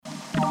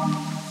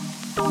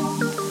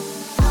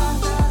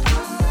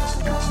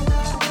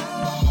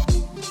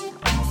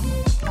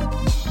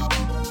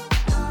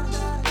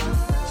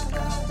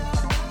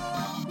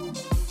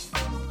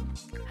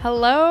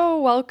Hello,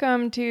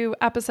 welcome to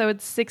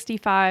episode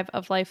 65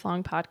 of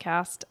Lifelong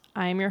Podcast.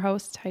 I'm your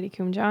host, Heidi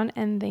Kumjan,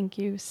 and thank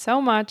you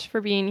so much for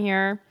being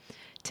here.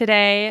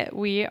 Today,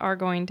 we are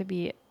going to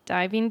be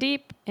diving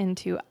deep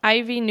into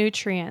IV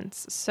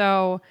nutrients.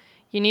 So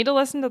you need to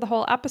listen to the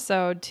whole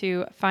episode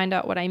to find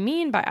out what I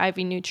mean by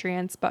IV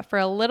nutrients, but for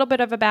a little bit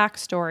of a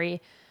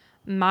backstory,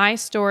 my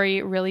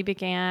story really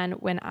began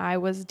when I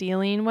was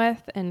dealing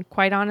with and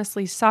quite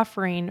honestly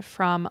suffering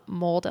from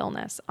mold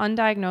illness,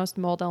 undiagnosed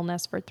mold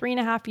illness for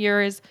 3.5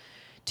 years.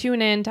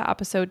 Tune in to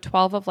episode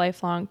 12 of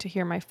Lifelong to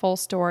hear my full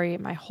story,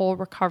 my whole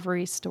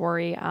recovery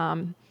story.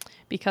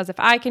 Because if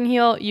I can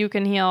heal, you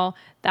can heal.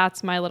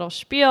 That's my little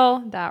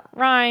spiel that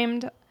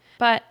rhymed.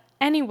 But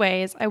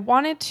anyways, I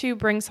wanted to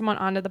bring someone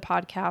onto the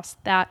podcast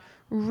that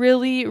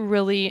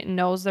really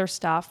knows their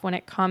stuff when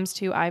it comes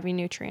to IV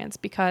nutrients,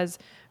 because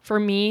for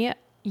me,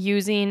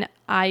 using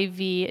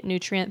IV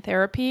nutrient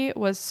therapy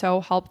was so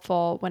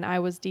helpful when I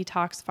was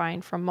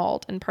detoxifying from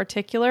mold. In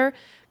particular,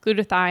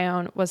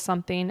 glutathione was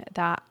something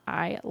that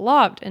I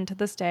loved. And to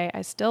this day,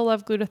 I still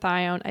love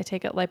glutathione. I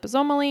take it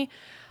liposomally,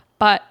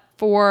 but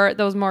for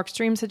those more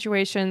extreme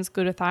situations,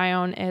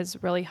 glutathione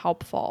is really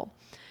helpful.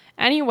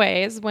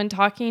 Anyways, when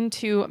talking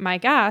to my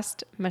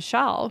guest,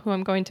 Michelle, who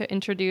I'm going to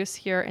introduce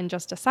here in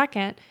just a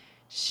second,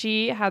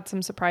 she had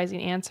some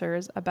surprising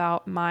answers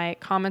about my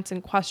comments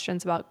and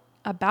questions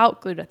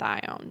about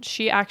glutathione.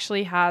 She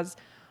actually has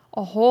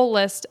a whole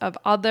list of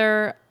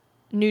other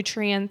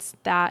nutrients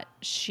that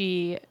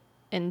she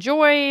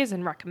enjoys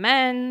and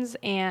recommends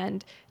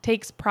and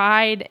takes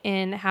pride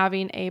in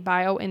having a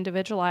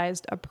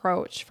bio-individualized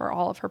approach for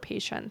all of her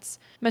patients.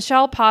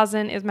 Michelle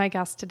Pazin is my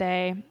guest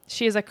today.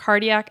 She is a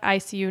cardiac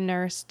ICU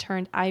nurse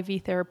turned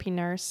IV therapy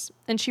nurse,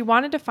 and she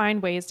wanted to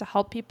find ways to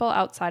help people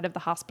outside of the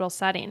hospital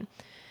setting.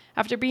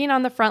 After being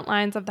on the front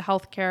lines of the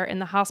healthcare in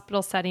the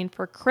hospital setting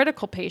for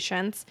critical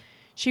patients,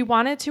 she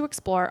wanted to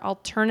explore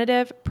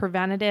alternative,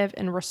 preventative,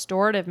 and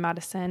restorative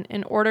medicine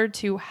in order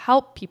to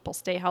help people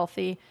stay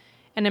healthy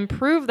and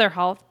improve their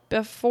health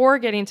before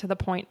getting to the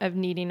point of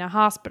needing a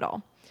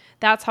hospital.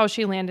 That's how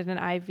she landed in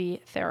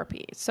IV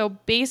therapy. So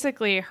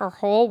basically, her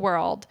whole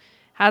world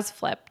has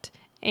flipped,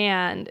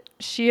 and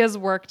she has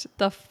worked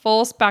the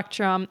full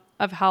spectrum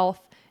of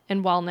health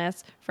and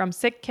wellness, from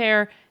sick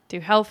care to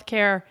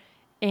healthcare.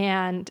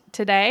 And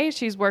today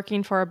she's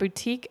working for a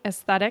boutique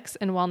aesthetics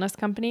and wellness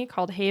company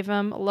called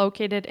Havum,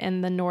 located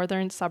in the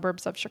northern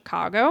suburbs of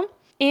Chicago.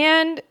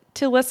 And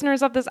to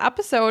listeners of this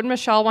episode,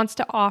 Michelle wants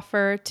to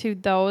offer to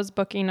those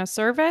booking a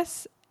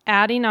service,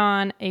 adding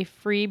on a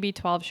free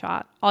B12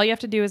 shot. All you have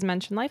to do is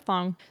mention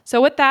Lifelong. So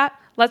with that,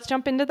 let's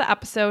jump into the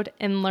episode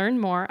and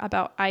learn more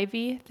about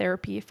IV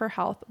therapy for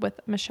health with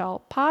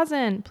Michelle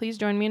Pazin. Please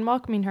join me in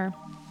welcoming her.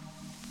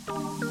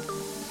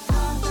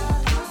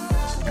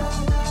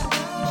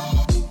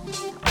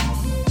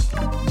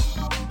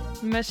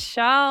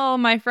 Michelle,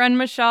 my friend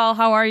Michelle,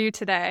 how are you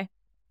today?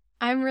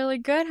 I'm really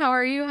good. How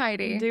are you,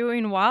 Heidi?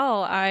 Doing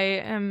well. I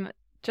am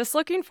just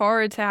looking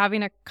forward to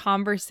having a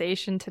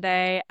conversation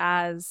today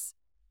as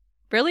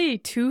really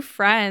two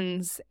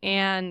friends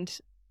and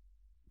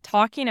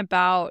talking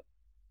about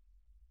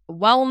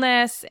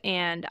wellness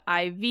and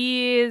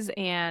IVs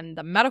and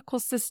the medical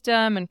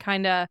system and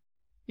kind of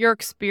your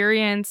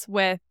experience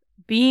with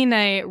being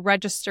a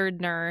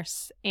registered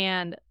nurse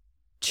and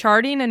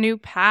charting a new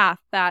path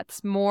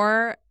that's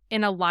more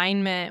in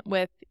alignment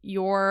with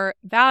your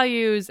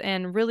values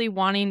and really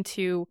wanting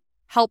to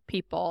help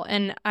people.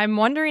 And I'm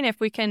wondering if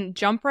we can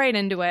jump right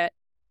into it,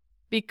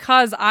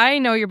 because I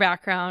know your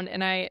background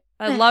and I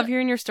love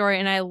hearing your story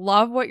and I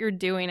love what you're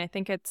doing. I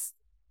think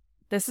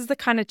this is the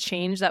kind of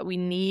change that we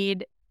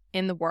need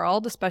in the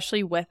world,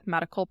 especially with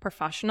medical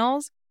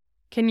professionals.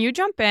 Can you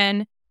jump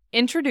in,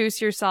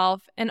 introduce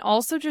yourself, and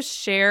also just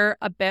share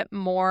a bit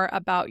more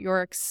about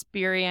your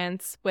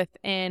experience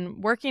within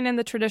working in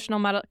the traditional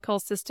medical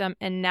system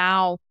and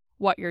now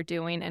what you're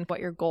doing and what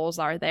your goals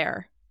are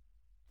there?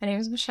 My name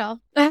is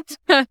Michelle.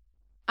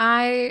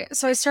 I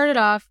started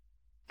off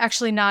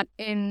actually not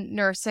in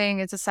nursing.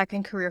 It's a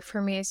second career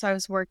for me. So I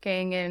was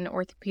working in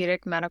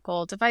orthopedic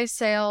medical device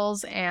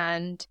sales,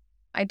 and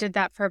I did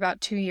that for about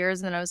 2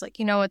 years. And then I was like,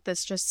 you know what,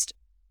 this just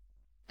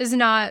is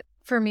not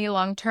for me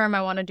long term.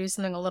 I want to do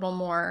something a little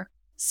more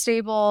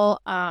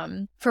stable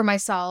for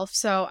myself.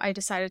 So I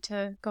decided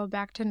to go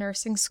back to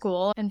nursing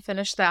school and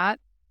finish that.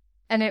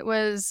 And it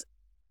was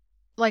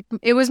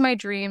my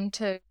dream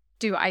to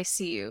do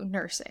ICU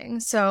nursing.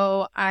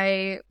 So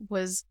I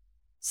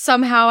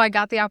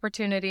got the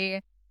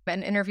opportunity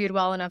and interviewed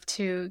well enough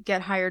to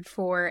get hired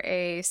for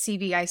a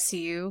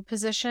CVICU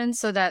position.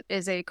 So that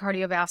is a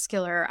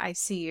cardiovascular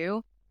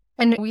ICU.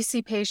 And we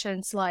see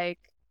patients like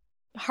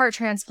heart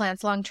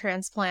transplants, lung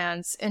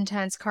transplants,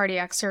 intense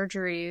cardiac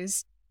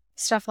surgeries,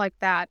 stuff like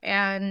that.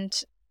 And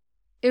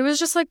it was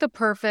just like the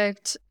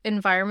perfect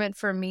environment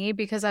for me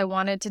because I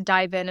wanted to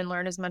dive in and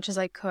learn as much as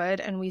I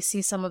could. And we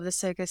see some of the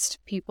sickest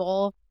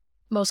people,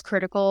 most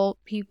critical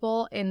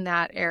people in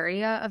that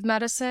area of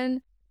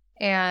medicine.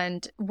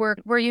 And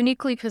we're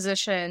uniquely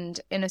positioned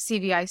in a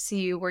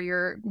CVICU where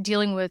you're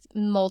dealing with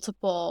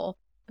multiple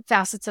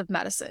facets of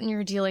medicine.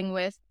 You're dealing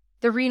with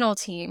the renal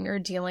team, you're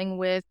dealing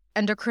with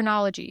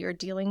endocrinology, you're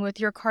dealing with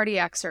your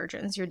cardiac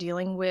surgeons, you're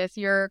dealing with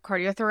your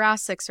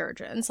cardiothoracic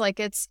surgeons.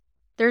 Like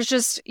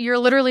you're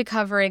literally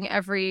covering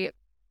every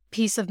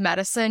piece of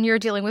medicine. You're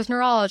dealing with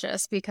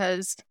neurologists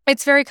because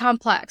it's very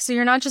complex. So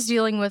you're not just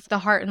dealing with the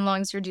heart and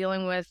lungs, you're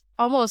dealing with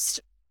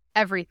almost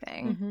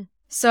everything. Mm-hmm.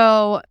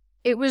 So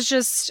it was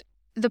just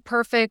the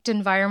perfect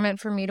environment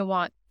for me to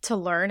want to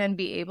learn and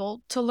be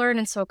able to learn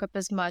and soak up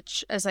as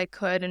much as I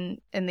could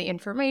in the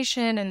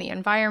information and the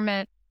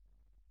environment.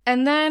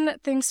 And then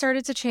things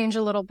started to change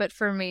a little bit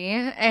for me.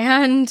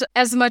 And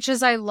as much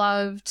as I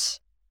loved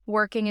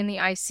working in the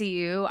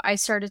ICU, I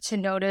started to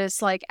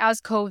notice, like,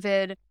 as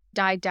COVID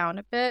died down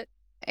a bit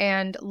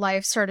and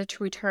life started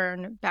to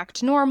return back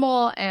to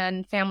normal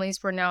and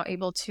families were now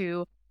able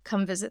to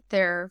come visit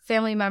their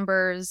family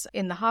members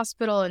in the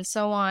hospital and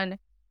so on,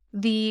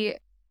 the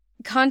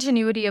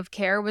continuity of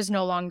care was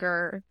no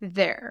longer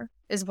there,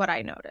 is what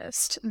I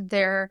noticed.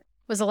 There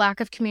was a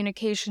lack of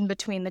communication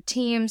between the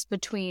teams,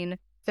 between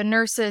the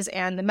nurses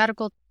and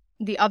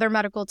the other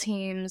medical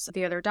teams,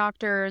 the other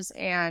doctors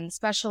and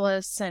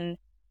specialists. And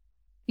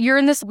you're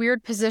in this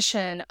weird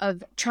position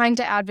of trying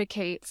to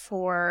advocate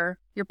for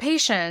your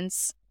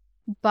patients,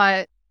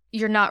 but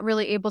you're not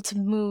really able to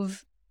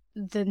move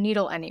the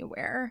needle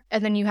anywhere.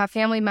 And then you have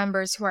family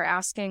members who are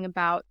asking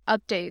about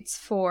updates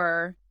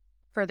for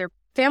their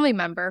family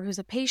member who's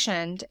a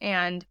patient,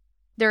 and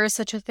there is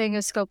such a thing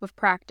as scope of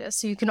practice.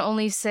 So you can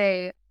only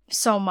say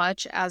so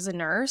much as a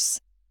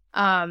nurse.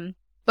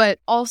 But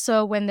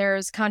also when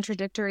there's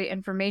contradictory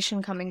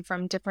information coming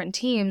from different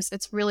teams,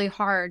 it's really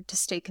hard to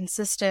stay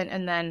consistent.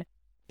 And then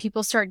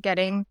people start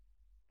getting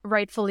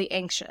rightfully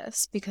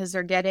anxious because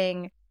they're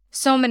getting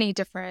so many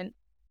different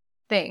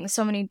things,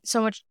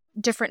 so much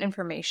different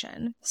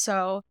information.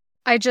 So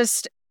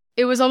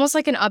it was almost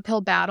like an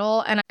uphill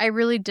battle. And I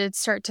really did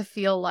start to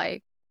feel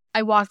like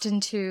I walked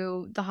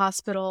into the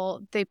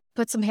hospital, they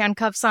put some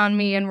handcuffs on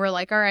me and were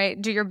like, all right,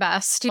 do your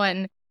best.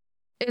 And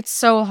it's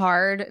so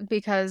hard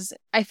because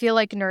I feel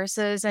like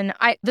nurses, and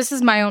this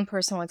is my own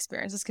personal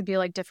experience. This could be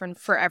like different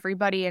for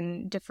everybody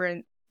in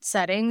different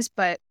settings,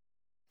 but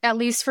at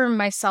least for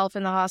myself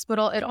in the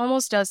hospital, it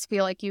almost does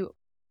feel like you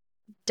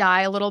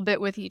die a little bit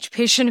with each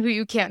patient who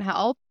you can't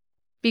help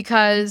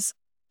because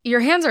your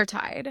hands are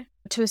tied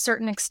to a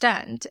certain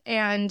extent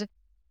and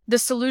the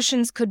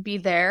solutions could be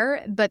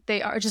there, but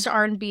they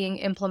aren't being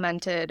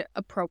implemented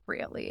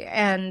appropriately.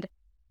 And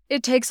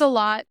it takes a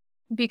lot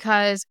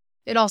because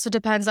it also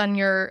depends on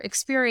your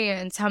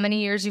experience, how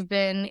many years you've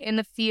been in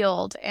the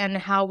field and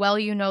how well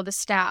you know the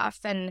staff.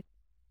 And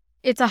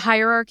it's a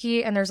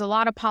hierarchy and there's a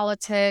lot of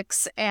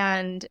politics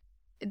and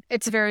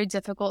it's very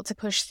difficult to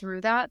push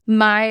through that.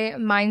 My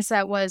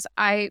mindset was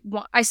I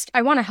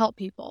want to help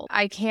people.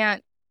 I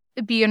can't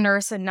be a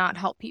nurse and not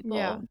help people.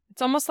 Yeah.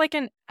 It's almost like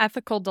an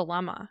ethical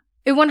dilemma.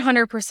 It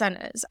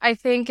 100% is. I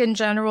think in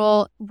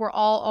general, we're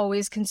all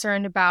always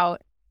concerned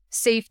about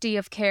safety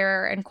of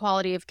care and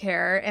quality of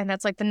care. And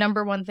that's like the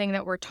number one thing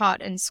that we're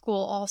taught in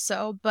school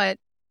also. But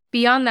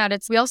beyond that,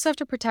 we also have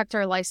to protect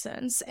our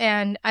license.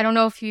 And I don't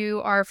know if you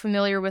are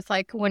familiar with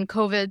like when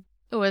COVID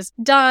was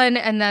done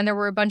and then there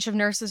were a bunch of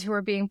nurses who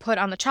were being put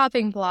on the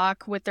chopping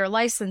block with their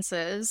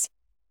licenses.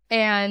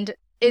 And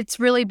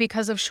it's really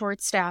because of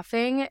short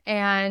staffing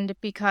and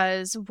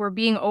because we're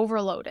being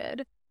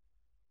overloaded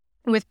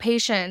with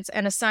patients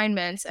and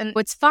assignments. And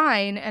it's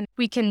fine and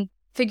we can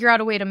figure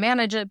out a way to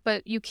manage it,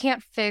 but you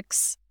can't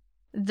fix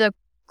the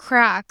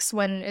cracks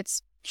when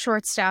it's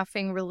short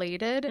staffing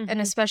related, and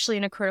especially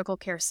in a critical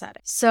care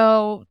setting.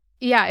 So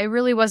yeah, it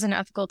really was an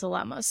ethical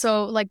dilemma.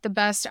 So like the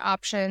best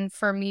option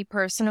for me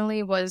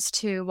personally was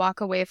to walk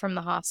away from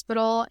the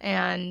hospital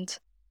and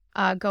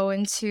go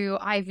into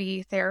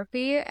IV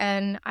therapy.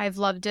 And I've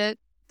loved it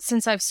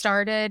since I've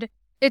started.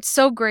 It's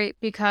so great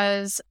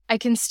because I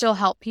can still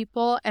help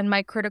people and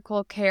my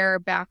critical care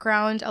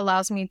background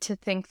allows me to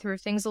think through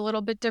things a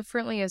little bit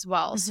differently as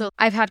well. So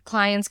I've had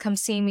clients come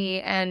see me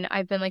and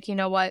I've been like, you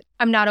know what?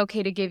 I'm not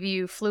okay to give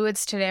you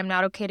fluids today. I'm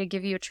not okay to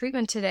give you a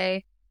treatment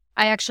today.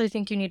 I actually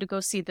think you need to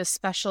go see this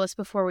specialist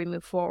before we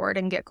move forward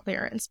and get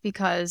clearance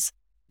because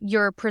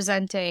you're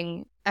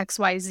presenting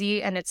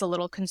XYZ and it's a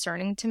little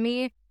concerning to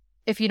me.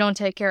 If you don't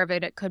take care of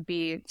it, it could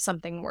be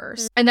something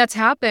worse. And that's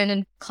happened.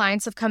 And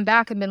clients have come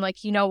back and been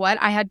like, you know what?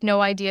 I had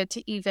no idea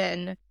to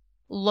even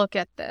look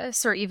at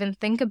this or even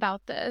think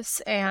about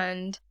this.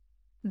 And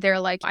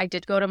they're like, I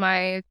did go to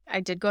my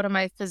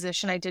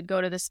physician. I did go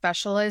to the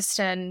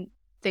specialist and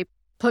they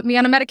put me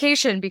on a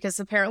medication because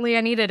apparently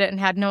I needed it and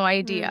had no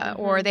idea.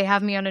 Or they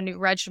have me on a new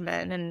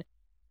regimen and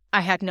I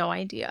had no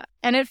idea.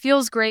 And it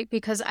feels great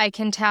because I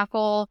can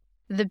tackle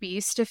the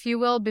beast, if you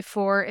will,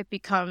 before it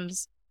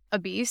becomes a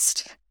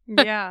beast.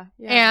 Yeah.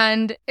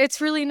 And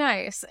it's really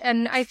nice.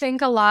 And I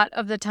think a lot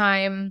of the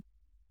time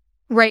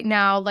right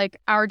now, like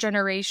our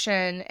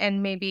generation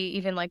and maybe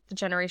even like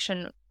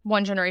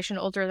one generation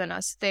older than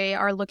us, they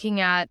are looking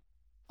at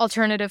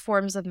alternative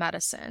forms of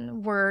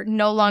medicine. We're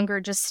no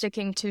longer just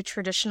sticking to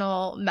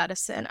traditional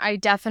medicine. I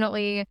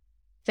definitely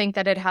think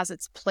that it has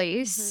its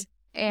place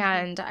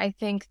And I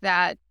think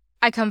that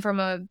I come from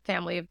a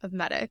family of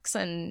medics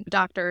and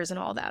doctors and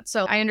all that.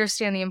 So I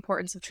understand the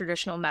importance of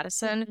traditional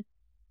medicine,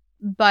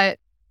 but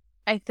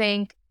I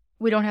think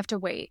we don't have to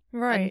wait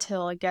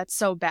until it gets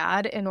so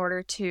bad in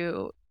order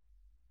to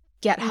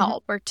get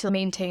help or to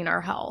maintain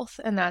our health.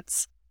 And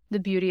that's the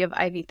beauty of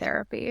IV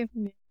therapy.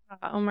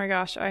 Oh my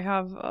gosh, I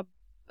have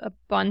a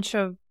bunch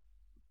of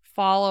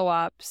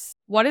follow-ups.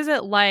 What is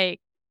it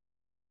like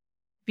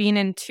being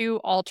in two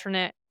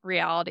alternate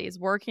realities,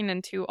 working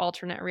in two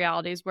alternate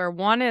realities where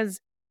one is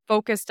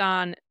focused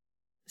on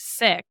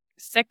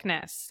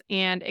sickness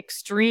and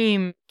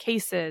extreme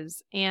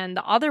cases, and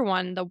the other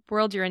one, the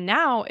world you're in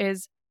now,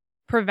 is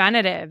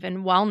preventative and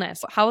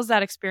wellness? How has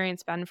that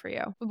experience been for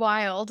you?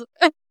 Wild.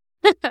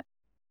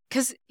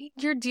 Because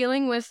you're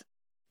dealing with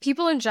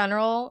people in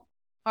general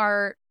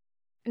are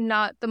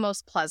not the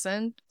most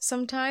pleasant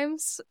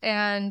sometimes,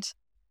 and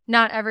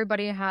not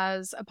everybody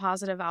has a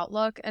positive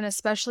outlook. And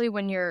especially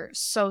when you're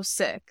so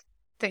sick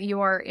that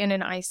you are in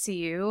an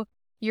ICU,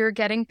 you're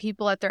getting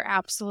people at their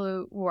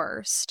absolute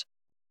worst.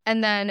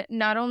 And then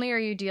not only are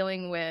you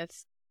dealing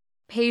with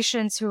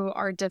patients who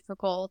are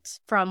difficult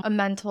from a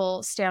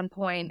mental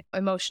standpoint,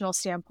 emotional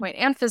standpoint,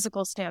 and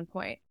physical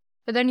standpoint,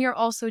 but then you're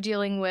also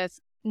dealing with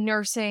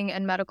nursing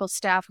and medical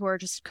staff who are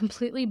just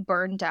completely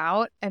burned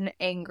out and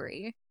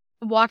angry.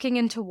 Walking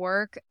into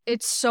work,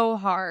 it's so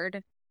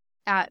hard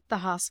at the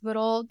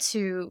hospital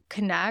to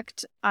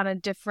connect on a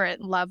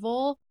different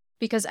level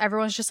because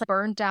everyone's just like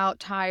burned out,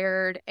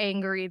 tired,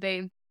 angry.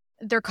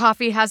 Their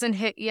coffee hasn't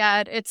hit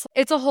yet.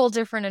 It's a whole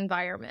different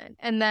environment.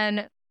 And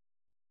then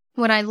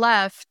when I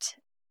left,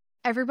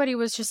 everybody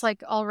was just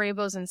like all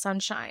rainbows and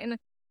sunshine.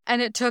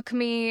 And it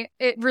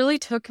really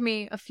took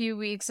me a few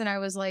weeks, and I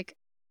was like,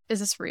 is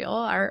this real?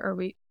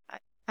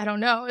 I don't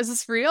know. Is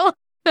this real?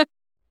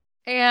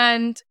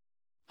 And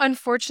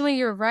unfortunately,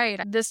 you're right.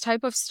 This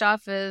type of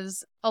stuff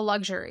is a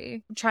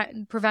luxury.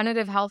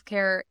 Preventative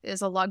healthcare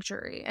is a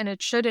luxury, and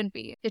it shouldn't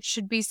be. It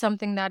should be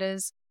something that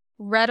is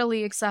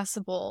readily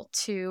accessible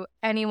to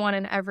anyone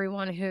and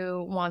everyone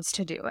who wants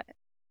to do it.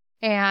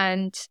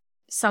 And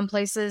some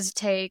places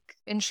take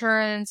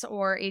insurance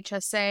or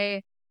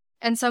HSA,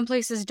 and some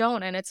places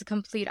don't, and it's a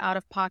complete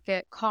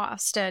out-of-pocket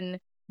cost, and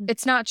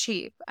it's not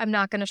cheap. I'm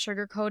not going to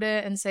sugarcoat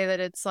it and say that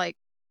it's like,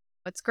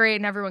 it's great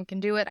and everyone can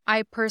do it.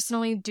 I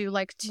personally do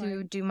like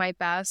to do my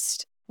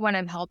best when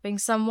I'm helping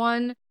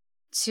someone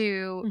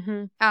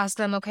to ask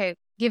them, okay,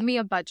 give me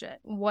a budget.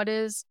 What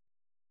is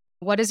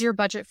your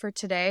budget for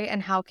today,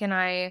 and how can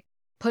I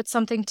put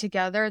something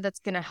together that's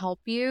going to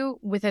help you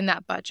within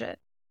that budget?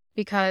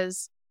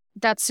 Because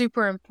that's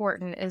super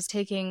important, is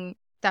taking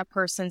that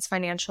person's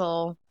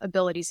financial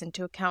abilities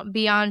into account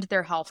beyond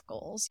their health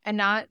goals. And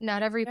not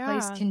every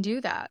place can do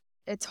that.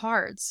 It's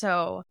hard.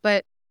 So,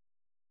 but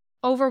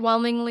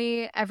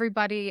overwhelmingly,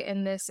 everybody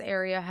in this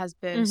area has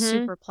been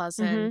super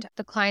pleasant.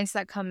 The clients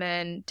that come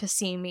in to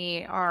see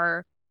me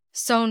are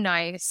so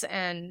nice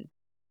and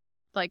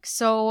like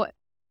so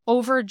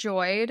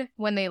overjoyed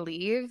when they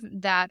leave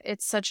that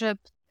it's such a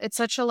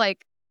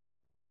like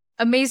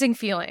amazing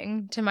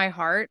feeling to my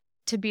heart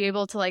to be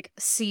able to like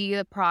see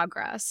the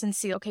progress and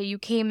see, okay, you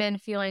came in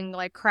feeling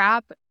like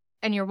crap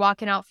and you're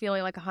walking out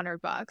feeling like $100,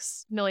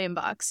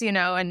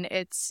 $1,000,000, and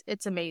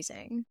it's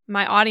amazing.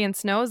 My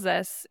audience knows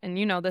this, and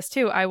you know this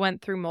too. I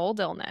went through mold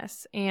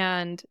illness,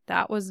 and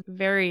that was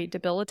very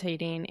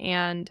debilitating.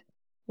 And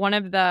one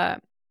of the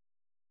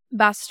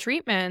best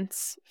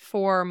treatments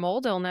for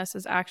mold illness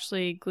is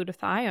actually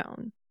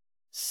glutathione.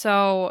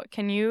 So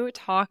can you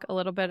talk a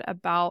little bit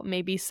about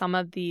maybe some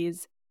of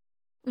these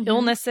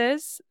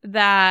illnesses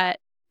that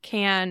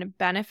can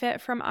benefit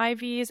from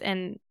IVs,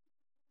 and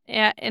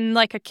in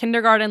like a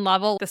kindergarten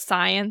level, the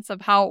science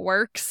of how it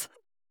works?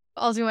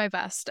 I'll do my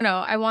best. No,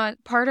 I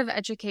want part of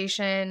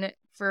education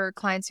for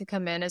clients who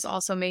come in is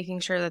also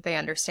making sure that they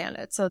understand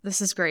it. So this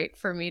is great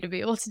for me to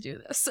be able to do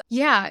this.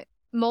 Yeah,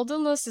 mold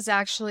illness is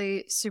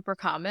actually super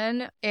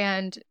common.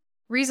 And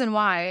reason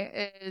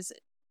why is,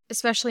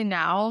 especially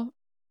now,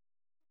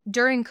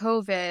 during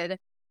COVID,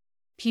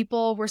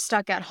 people were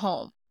stuck at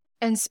home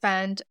and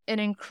spent an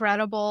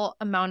incredible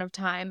amount of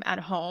time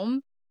at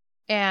home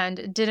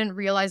and didn't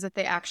realize that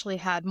they actually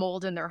had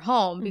mold in their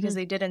home because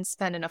they didn't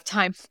spend enough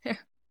time there.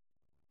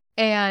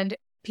 And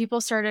people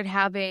started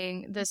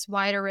having this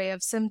wide array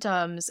of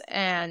symptoms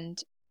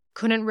and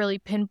couldn't really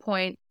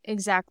pinpoint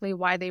exactly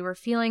why they were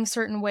feeling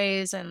certain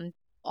ways. And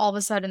all of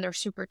a sudden they're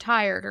super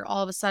tired, or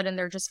all of a sudden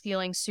they're just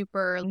feeling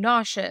super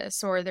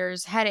nauseous, or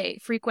there's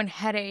frequent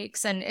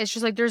headaches. And it's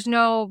just like, there's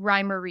no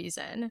rhyme or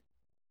reason.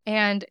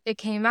 And it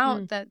came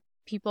out that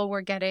people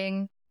were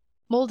getting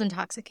mold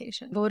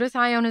intoxication.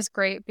 Glutathione is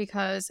great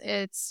because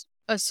it's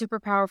a super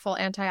powerful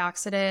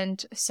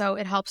antioxidant, so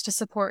it helps to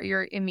support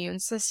your immune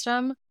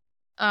system.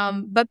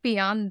 But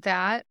beyond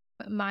that,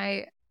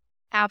 my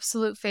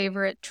absolute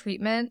favorite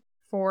treatment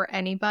for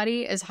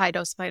anybody is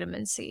high-dose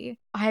vitamin C.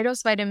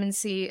 High-dose vitamin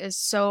C is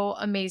so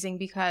amazing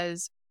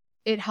because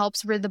it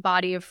helps rid the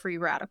body of free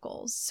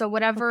radicals. So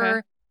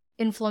whatever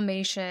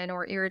inflammation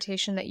or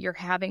irritation that you're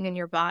having in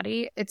your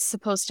body, it's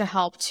supposed to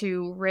help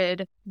to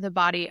rid the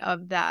body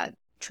of that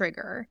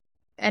trigger.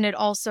 And it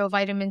also,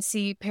 vitamin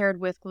C paired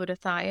with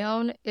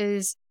glutathione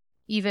is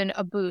even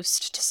a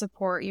boost to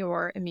support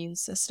your immune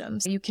system.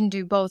 You can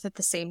do both at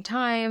the same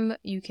time.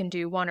 You can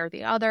do one or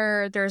the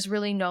other. There's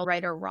really no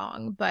right or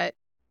wrong, but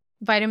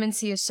vitamin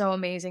C is so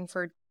amazing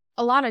for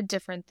a lot of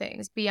different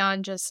things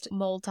beyond just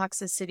mold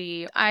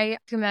toxicity. I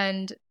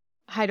recommend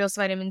high dose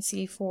vitamin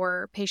C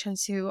for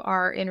patients who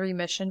are in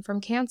remission from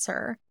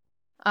cancer,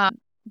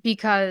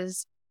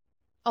 because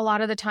a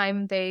lot of the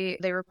time they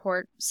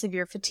report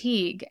severe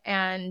fatigue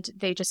and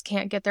they just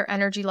can't get their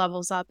energy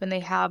levels up, and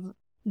they have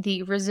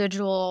the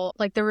residual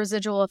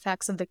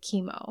effects of the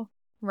chemo,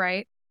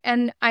 right?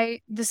 And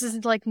this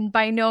is like,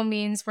 by no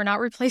means, we're not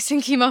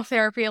replacing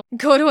chemotherapy.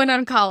 Go to an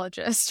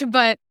oncologist.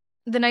 But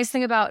the nice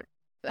thing about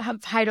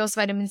high dose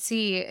vitamin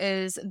C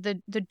is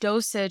the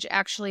dosage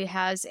actually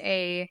has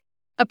a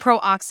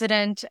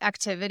pro-oxidant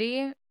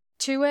activity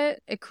to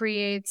it. It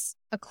creates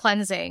a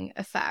cleansing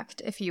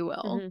effect, if you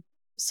will. Mm-hmm.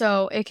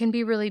 So it can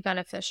be really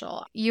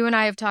beneficial. You and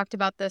I have talked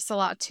about this a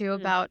lot too,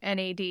 about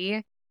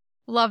NAD.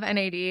 Love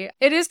NAD.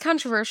 It is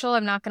controversial,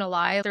 I'm not going to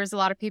lie. There's a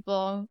lot of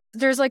people,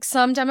 there's like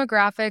some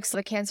demographics,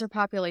 the cancer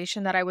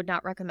population, that I would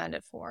not recommend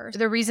it for.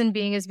 The reason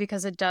being is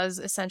because it does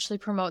essentially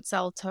promote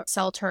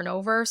cell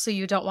turnover. So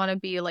you don't want to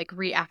be like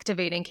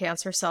reactivating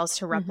cancer cells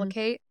to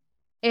replicate.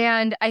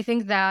 And I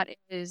think that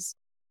is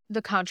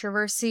the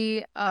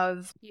controversy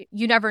of,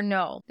 you never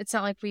know. It's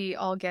not like we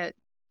all get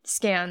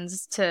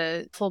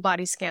full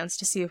body scans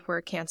to see if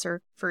we're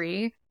cancer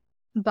free.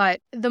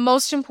 But the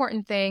most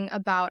important thing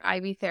about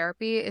IV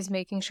therapy is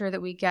making sure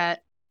that we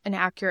get an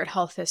accurate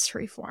health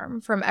history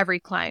form from every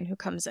client who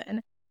comes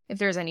in. If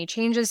there's any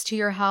changes to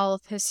your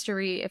health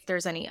history, if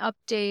there's any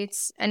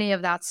updates, any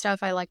of that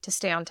stuff, I like to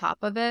stay on top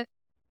of it.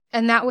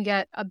 And that will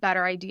get a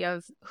better idea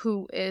of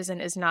who is and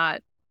is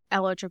not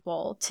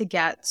eligible to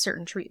get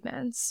certain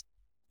treatments.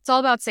 It's all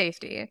about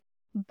safety.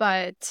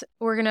 But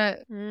we're gonna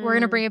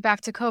bring it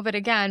back to COVID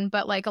again.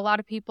 But like, a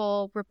lot of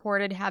people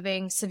reported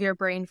having severe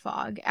brain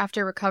fog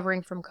after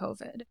recovering from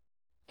COVID.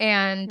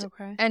 And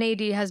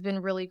NAD has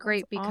been really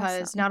great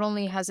because not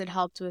only has it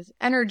helped with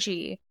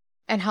energy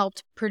and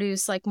helped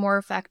produce like more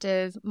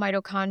effective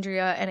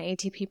mitochondria and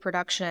ATP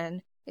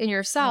production in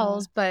your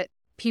cells, but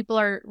people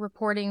are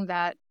reporting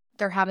that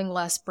they're having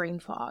less brain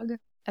fog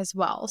as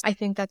well. I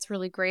think that's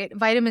really great.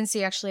 Vitamin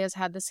C actually has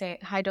had the same,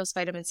 high dose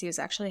vitamin C has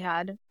actually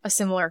had a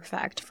similar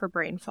effect for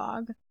brain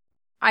fog.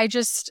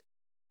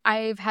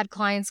 I've had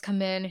clients come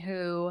in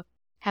who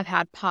have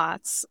had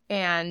POTS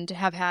and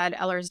have had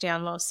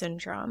Ehlers-Danlos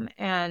syndrome.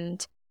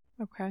 And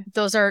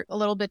those are a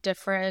little bit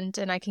different,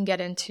 and I can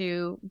get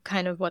into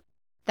kind of what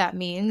that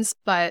means.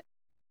 But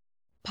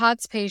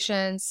POTS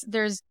patients,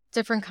 there's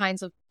different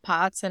kinds of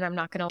POTS, and I'm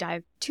not going to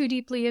dive too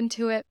deeply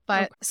into it,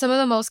 but some of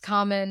the most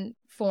common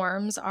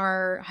forms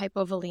are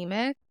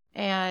hypovolemic,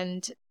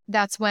 and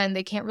that's when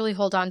they can't really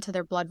hold on to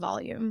their blood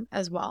volume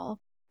as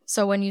well.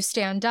 So when you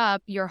stand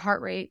up, your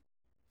heart rate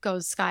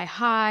goes sky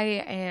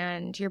high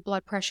and your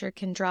blood pressure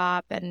can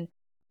drop, and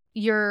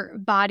your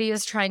body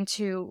is trying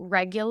to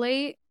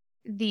regulate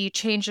the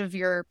change of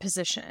your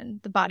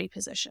position, the body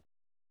position.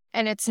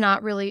 And it's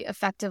not really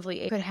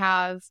effectively. It could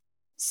have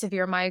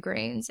severe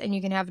migraines, and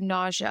you can have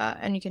nausea,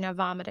 and you can have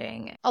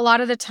vomiting. A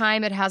lot of the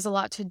time it has a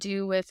lot to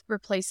do with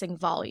replacing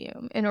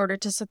volume in order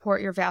to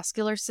support your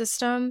vascular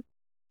system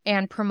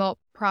and promote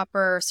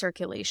proper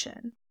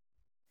circulation.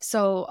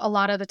 So a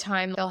lot of the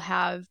time they'll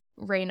have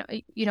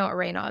you know what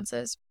Raynaud's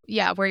is?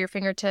 Yeah, where your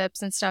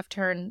fingertips and stuff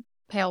turn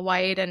pale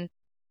white and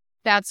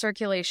bad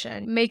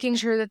circulation. Making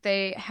sure that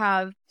they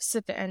have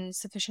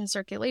sufficient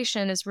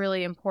circulation is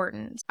really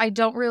important. I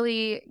don't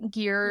really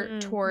gear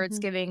towards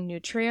giving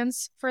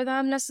nutrients for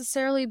them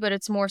necessarily, but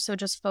it's more so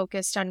just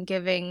focused on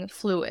giving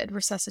fluid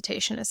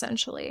resuscitation,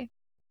 essentially.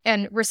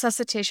 And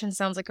resuscitation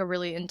sounds like a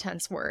really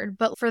intense word,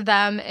 but for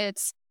them,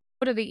 it's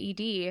go to the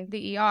ED,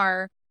 the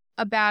ER,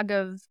 a bag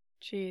of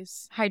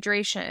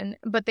hydration,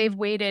 but they've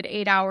waited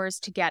 8 hours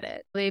to get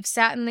it. They've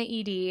sat in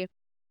the ED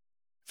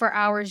for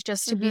hours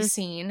just to be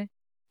seen,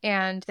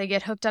 and they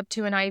get hooked up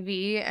to an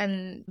IV,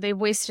 and they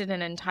wasted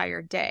an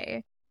entire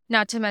day.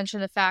 Not to mention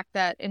the fact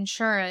that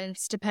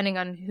insurance, depending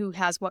on who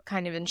has what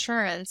kind of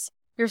insurance,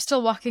 you're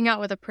still walking out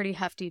with a pretty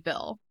hefty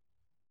bill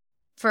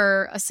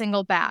for a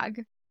single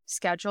bag.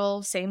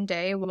 Schedule same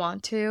day,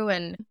 want to,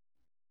 and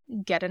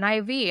get an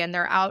IV, and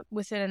they're out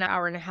within an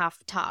hour and a half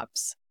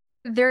tops.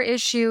 Their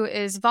issue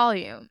is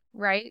volume,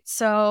 right?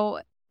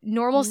 So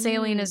normal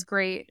saline is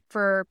great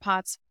for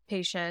POTS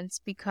patients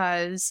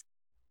because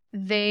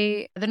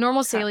the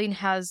normal saline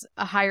has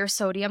a higher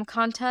sodium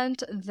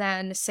content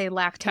than, say,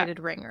 lactated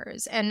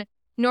ringers. And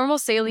normal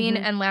saline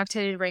and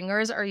lactated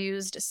ringers are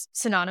used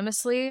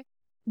synonymously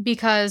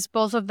because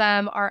both of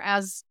them are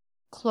as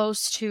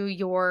close to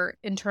your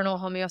internal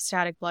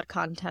homeostatic blood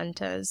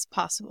content as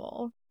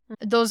possible.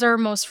 Those are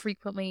most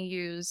frequently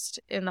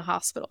used in the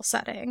hospital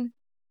setting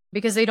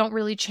because they don't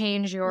really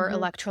change your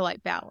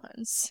electrolyte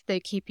balance.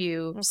 They keep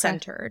you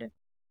centered.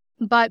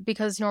 But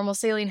because normal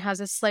saline has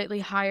a slightly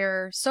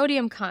higher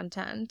sodium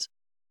content,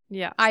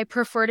 Yeah. I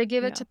prefer to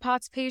give it to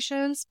POTS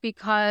patients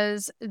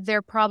because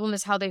their problem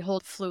is how they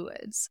hold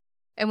fluids.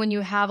 And when you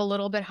have a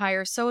little bit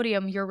higher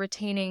sodium, you're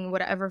retaining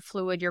whatever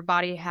fluid your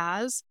body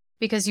has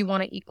because you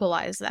want to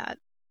equalize that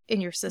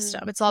in your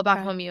system. It's all about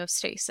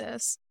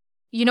homeostasis.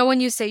 You know,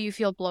 when you say you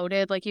feel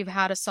bloated, like you've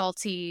had a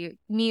salty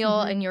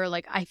meal and you're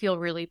like, I feel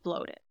really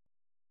bloated.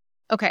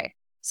 Okay,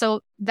 so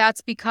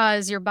that's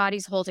because your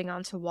body's holding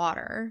on to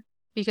water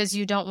because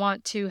you don't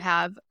want to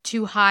have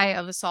too high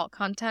of a salt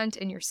content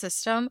in your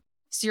system.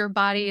 So your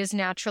body is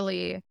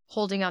naturally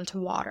holding on to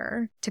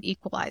water to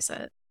equalize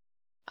it.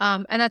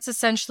 And that's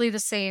essentially the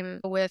same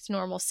with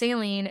normal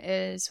saline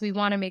is we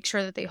want to make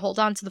sure that they hold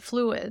on to the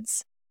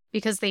fluids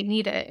because they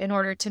need it in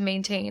order to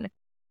maintain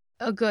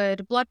a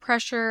good blood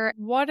pressure.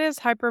 What is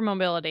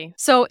hypermobility?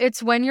 So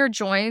it's when your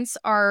joints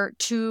are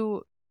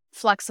too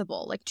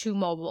flexible, like too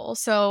mobile.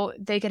 So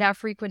they could have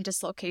frequent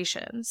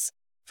dislocations,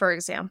 for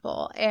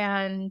example.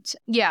 And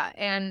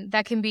and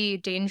that can be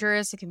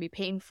dangerous. It can be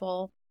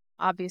painful.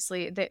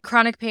 Obviously, the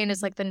chronic pain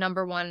is like the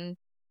number one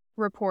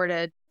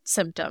reported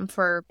symptom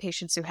for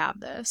patients who have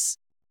this.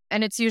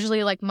 And it's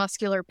usually like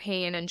muscular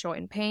pain and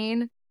joint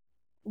pain,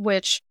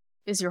 which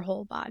is your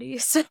whole body.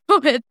 So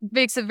it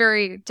makes it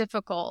very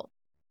difficult.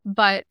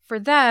 But for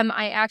them,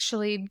 I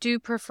actually do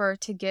prefer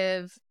to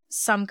give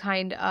some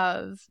kind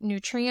of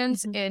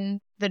nutrients in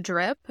the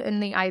drip, in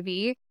the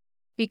IV,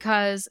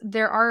 because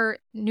there are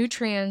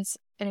nutrients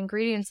and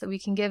ingredients that we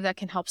can give that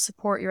can help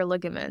support your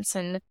ligaments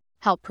and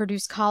help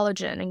produce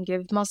collagen and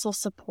give muscle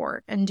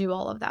support and do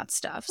all of that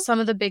stuff. Some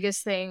of the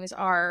biggest things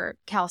are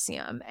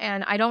calcium,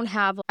 and I don't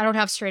have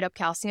straight up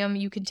calcium.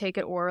 You can take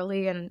it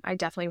orally, and I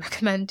definitely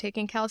recommend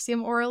taking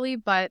calcium orally,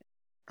 but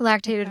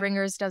lactated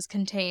ringers does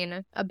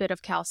contain a bit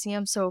of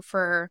calcium. So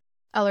for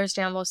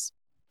Ehlers-Danlos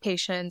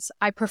patients,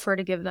 I prefer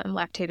to give them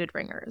lactated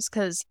ringers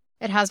because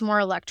it has more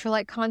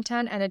electrolyte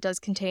content and it does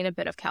contain a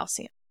bit of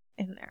calcium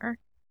in there.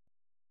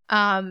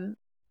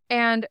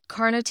 And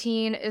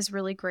carnitine is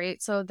really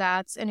great. So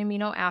that's an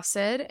amino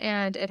acid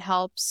and it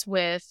helps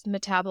with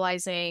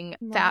metabolizing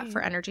fat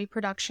for energy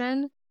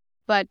production.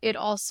 But it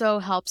also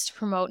helps to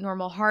promote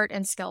normal heart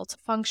and skeletal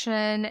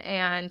function,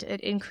 and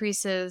it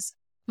increases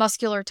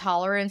muscular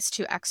tolerance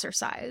to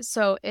exercise.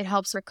 So it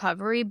helps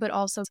recovery, but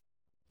also,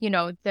 you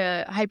know,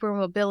 the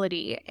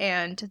hypermobility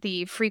and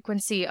the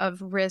frequency of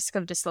risk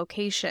of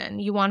dislocation.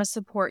 You want to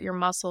support your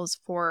muscles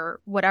for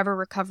whatever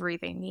recovery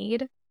they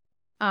need.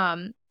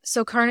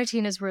 So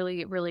carnitine is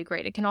really, really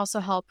great. It can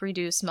also help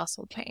reduce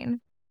muscle pain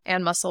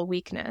and muscle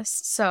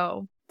weakness.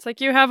 So it's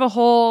like you have a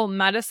whole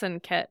medicine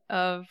kit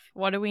of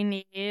what do we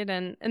need.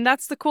 And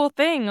that's the cool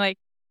thing. Like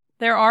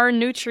there are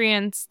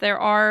nutrients, there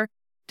are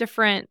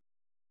different,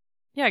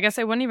 I guess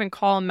I wouldn't even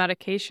call them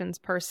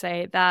medications per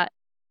se, that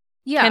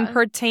can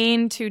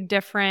pertain to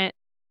different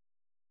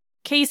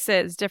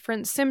cases,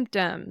 different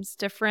symptoms,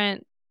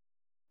 different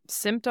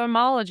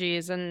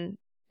symptomologies. And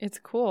it's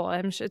cool.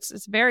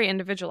 It's very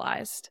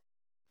individualized.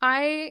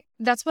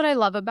 That's what I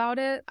love about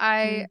it.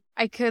 I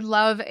could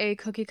love a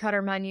cookie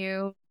cutter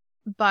menu,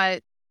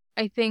 but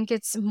I think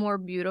it's more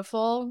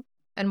beautiful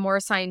and more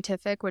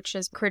scientific, which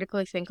is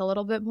critically think a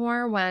little bit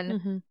more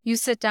when you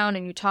sit down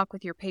and you talk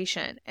with your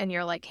patient and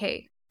you're like,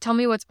 hey, tell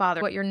me what's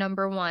bothering, what your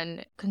number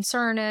one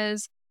concern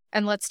is,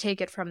 and let's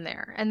take it from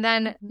there. And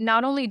then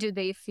not only do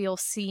they feel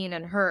seen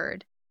and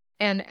heard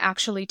and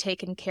actually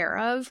taken care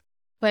of,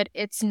 but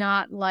it's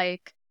not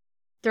like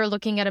they're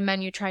looking at a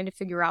menu trying to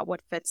figure out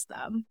what fits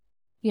them.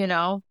 You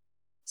know?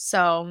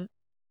 So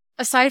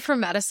aside from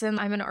medicine,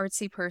 I'm an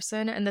artsy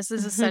person, and this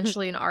is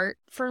essentially an art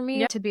for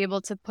me to be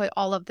able to put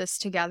all of this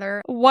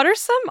together. What are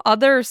some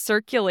other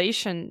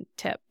circulation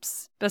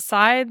tips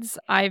besides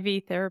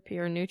IV therapy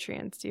or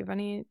nutrients? Do you have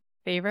any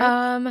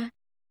favorite?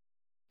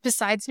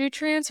 Besides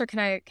nutrients, or can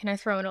I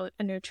throw in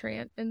a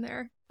nutrient in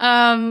there?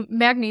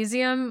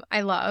 Magnesium,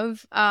 I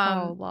love.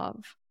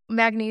 Love.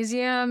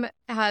 Magnesium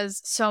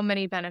has so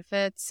many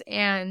benefits,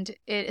 and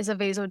it is a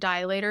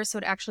vasodilator, so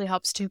it actually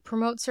helps to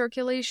promote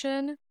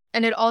circulation,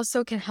 and it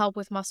also can help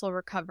with muscle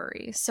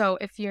recovery. So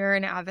if you're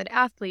an avid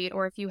athlete,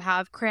 or if you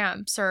have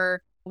cramps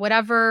or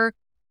whatever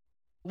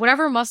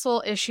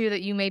muscle issue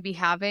that you may be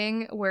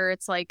having, where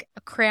it's like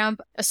a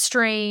cramp, a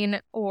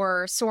strain,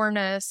 or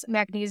soreness,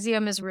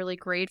 magnesium is really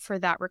great for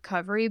that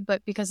recovery.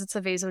 But because it's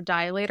a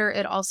vasodilator,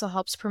 it also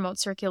helps promote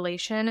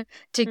circulation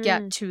to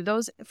get to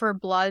those, for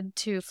blood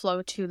to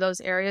flow to those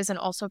areas, and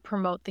also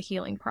promote the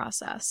healing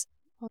process.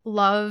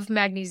 Love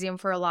magnesium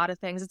for a lot of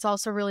things. It's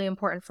also really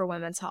important for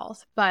women's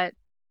health. But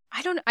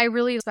I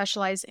really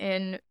specialize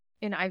in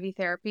IV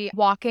therapy.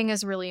 Walking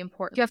is really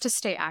important. You have to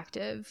stay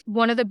active.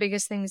 One of the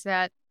biggest things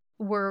that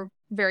we're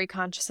very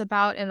conscious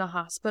about in the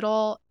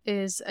hospital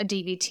is a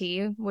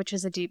DVT, which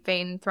is a deep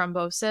vein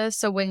thrombosis.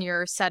 So when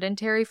you're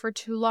sedentary for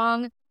too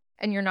long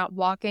and you're not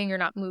walking, you're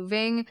not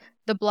moving,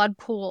 the blood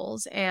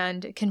pools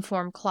and can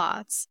form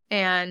clots,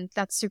 and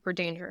that's super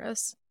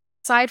dangerous.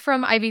 Aside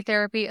from IV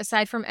therapy,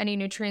 aside from any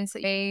nutrients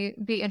that you may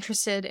be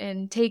interested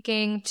in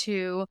taking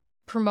to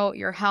promote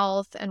your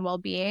health and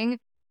well-being,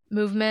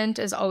 movement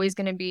is always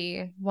going to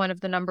be one of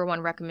the number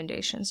one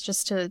recommendations,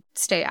 just to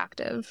stay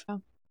active.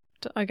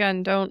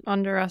 Again, don't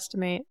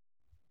underestimate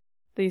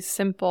these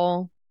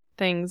simple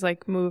things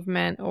like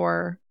movement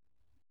or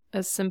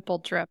a simple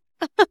drip.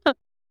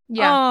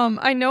 Yeah.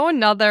 I know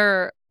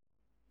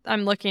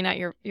I'm looking at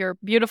your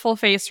beautiful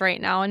face right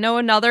now. I know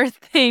another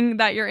thing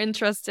that you're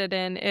interested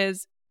in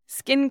is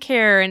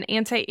skincare and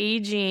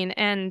anti-aging.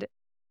 And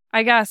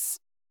I guess,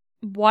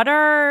 what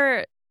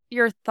are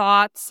your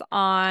thoughts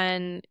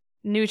on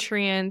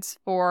nutrients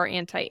for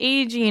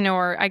anti-aging,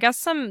 or I guess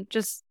some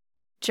just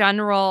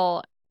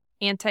general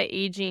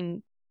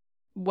anti-aging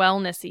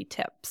wellnessy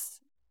tips?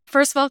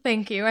 First of all,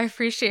 thank you. I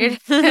appreciate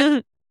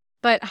it.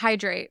 But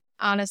hydrate.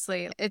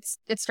 Honestly,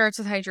 it starts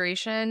with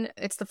hydration.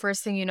 It's the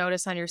first thing you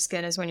notice on your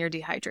skin is when you're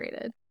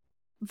dehydrated.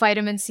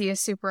 Vitamin C is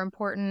super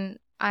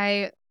important.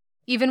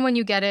 Even when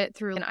you get it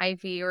through an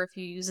IV or if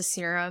you use a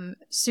serum,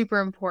 super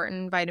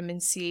important, vitamin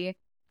C.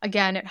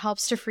 Again, it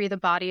helps to free the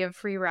body of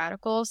free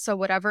radicals. So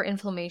whatever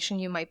inflammation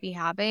you might be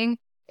having,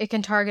 it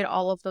can target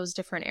all of those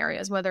different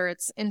areas, whether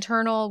it's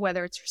internal,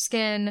 whether it's your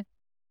skin.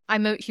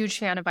 I'm a huge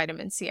fan of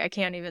vitamin C. I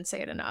can't even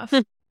say it enough.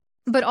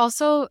 But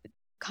also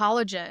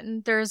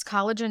collagen. There's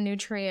collagen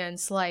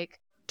nutrients like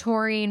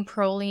taurine,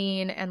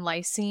 proline, and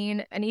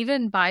lysine, and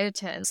even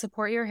biotin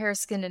support your hair,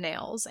 skin, and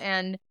nails.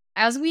 And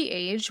as we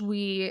age,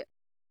 we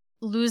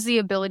lose the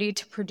ability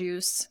to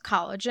produce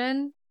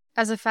collagen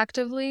as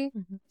effectively.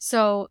 Mm-hmm.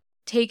 So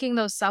taking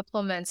those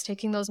supplements,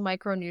 taking those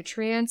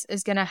micronutrients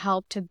is going to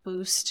help to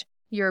boost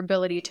your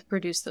ability to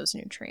produce those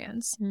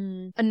nutrients.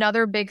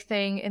 Another big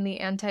thing in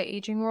the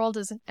anti-aging world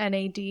is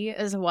NAD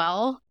as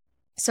well.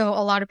 So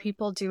a lot of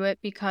people do it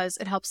because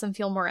it helps them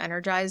feel more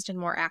energized and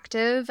more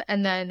active.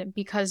 And then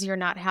because you're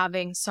not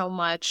having so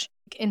much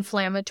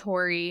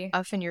inflammatory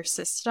stuff in your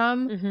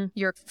system,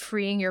 you're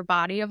freeing your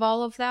body of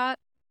all of that.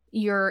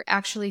 You're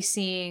actually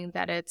seeing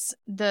that it's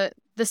the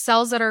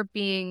cells that are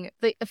being,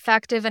 the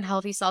effective and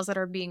healthy cells that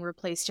are being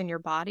replaced in your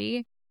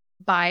body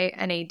by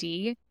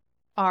NAD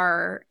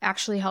are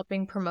actually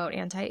helping promote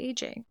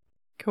anti-aging.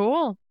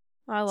 Cool.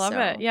 I love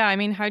it. Yeah, I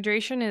mean,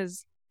 hydration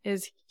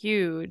is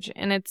huge,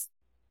 and it's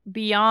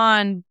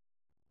beyond.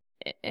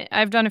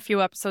 I've done a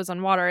few episodes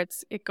on water.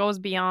 It goes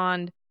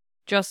beyond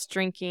just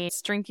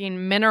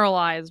drinking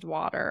mineralized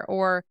water,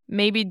 or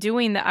maybe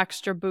doing the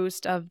extra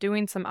boost of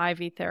doing some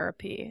IV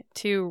therapy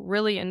to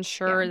really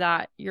ensure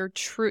that your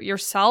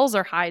cells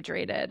are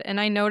hydrated. And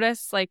I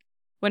notice, like,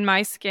 when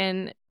my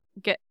skin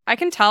I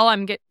can tell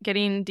I'm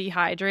getting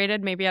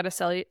dehydrated, maybe at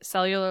a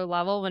cellular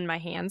level, when my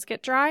hands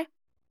get dry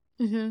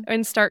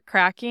and start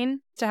cracking.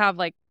 To have,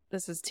 like,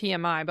 this is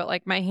TMI, but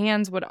like, my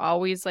hands would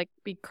always like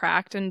be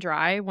cracked and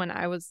dry when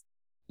I was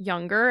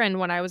younger and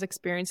when I was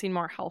experiencing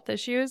more health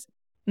issues.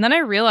 And then I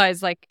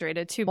realized, like,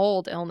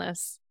 mold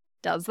illness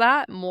does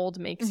that. Mold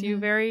makes you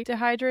very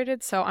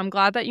dehydrated. So I'm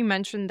glad that you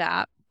mentioned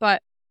that.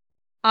 But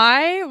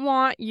I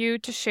want you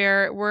to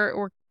share,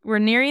 we're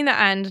nearing the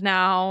end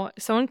now.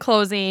 So in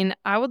closing,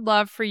 I would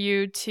love for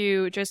you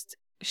to just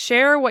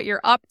share what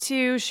you're up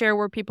to, share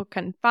where people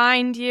can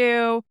find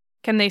you.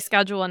 Can they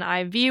schedule an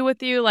IV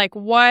with you? Like,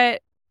 what's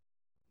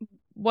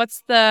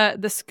the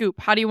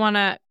scoop? How do you want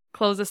to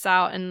close this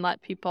out and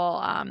let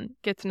people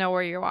get to know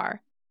where you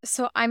are?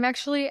 So I'm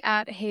actually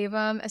at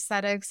Havam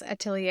Aesthetics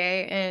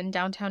Atelier in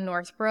downtown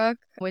Northbrook,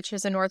 which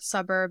is a north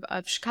suburb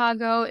of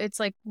Chicago. It's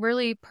like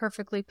really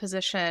perfectly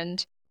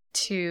positioned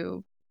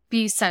to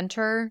be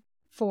center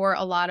for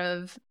a lot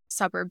of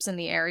suburbs in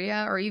the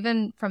area, or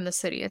even from the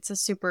city. It's a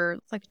super,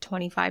 like,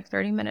 25,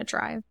 30-minute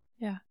drive.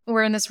 Yeah.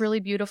 We're in this really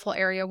beautiful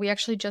area. We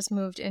actually just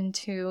moved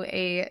into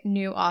a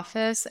new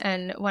office,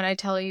 and when I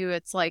tell you,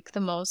 it's like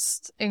the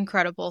most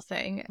incredible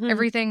thing.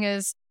 Everything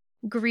is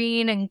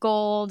green and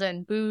gold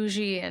and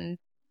bougie, and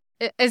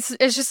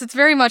it's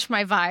very much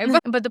my vibe.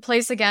 But the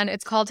place, again,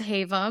 it's called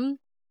Havam,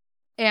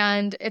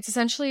 and it's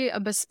essentially a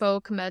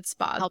bespoke med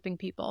spa helping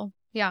people.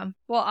 Yeah.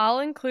 Well, I'll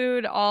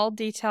include all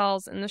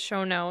details in the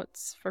show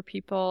notes for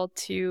people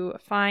to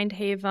find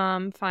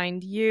Havam,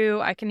 find you.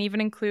 I can even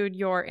include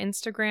your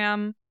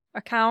Instagram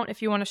account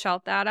if you want to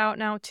shout that out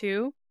now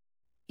too.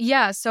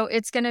 Yeah, so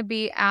it's going to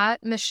be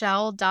at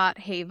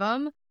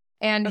michelle.havam,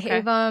 and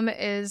Havam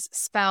is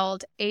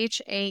spelled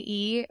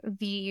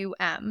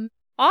Haevum.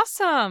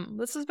 Awesome.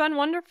 This has been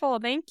wonderful.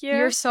 Thank you.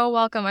 You're so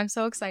welcome. I'm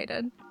so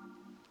excited.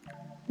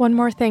 One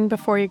more thing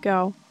before you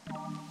go.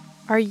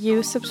 Are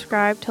you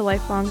subscribed to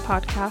Lifelong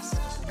Podcast?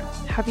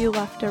 Have you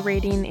left a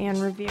rating and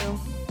review?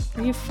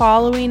 Are you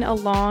following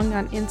along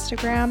on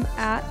Instagram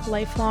at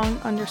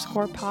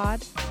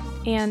lifelong_pod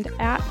and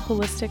at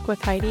Holistic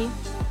with Heidi?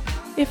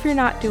 If you're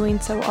not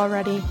doing so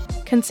already,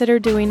 consider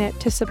doing it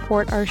to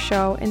support our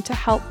show and to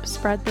help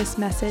spread this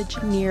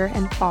message near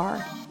and far.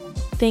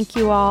 Thank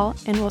you all,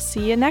 and we'll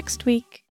see you next week.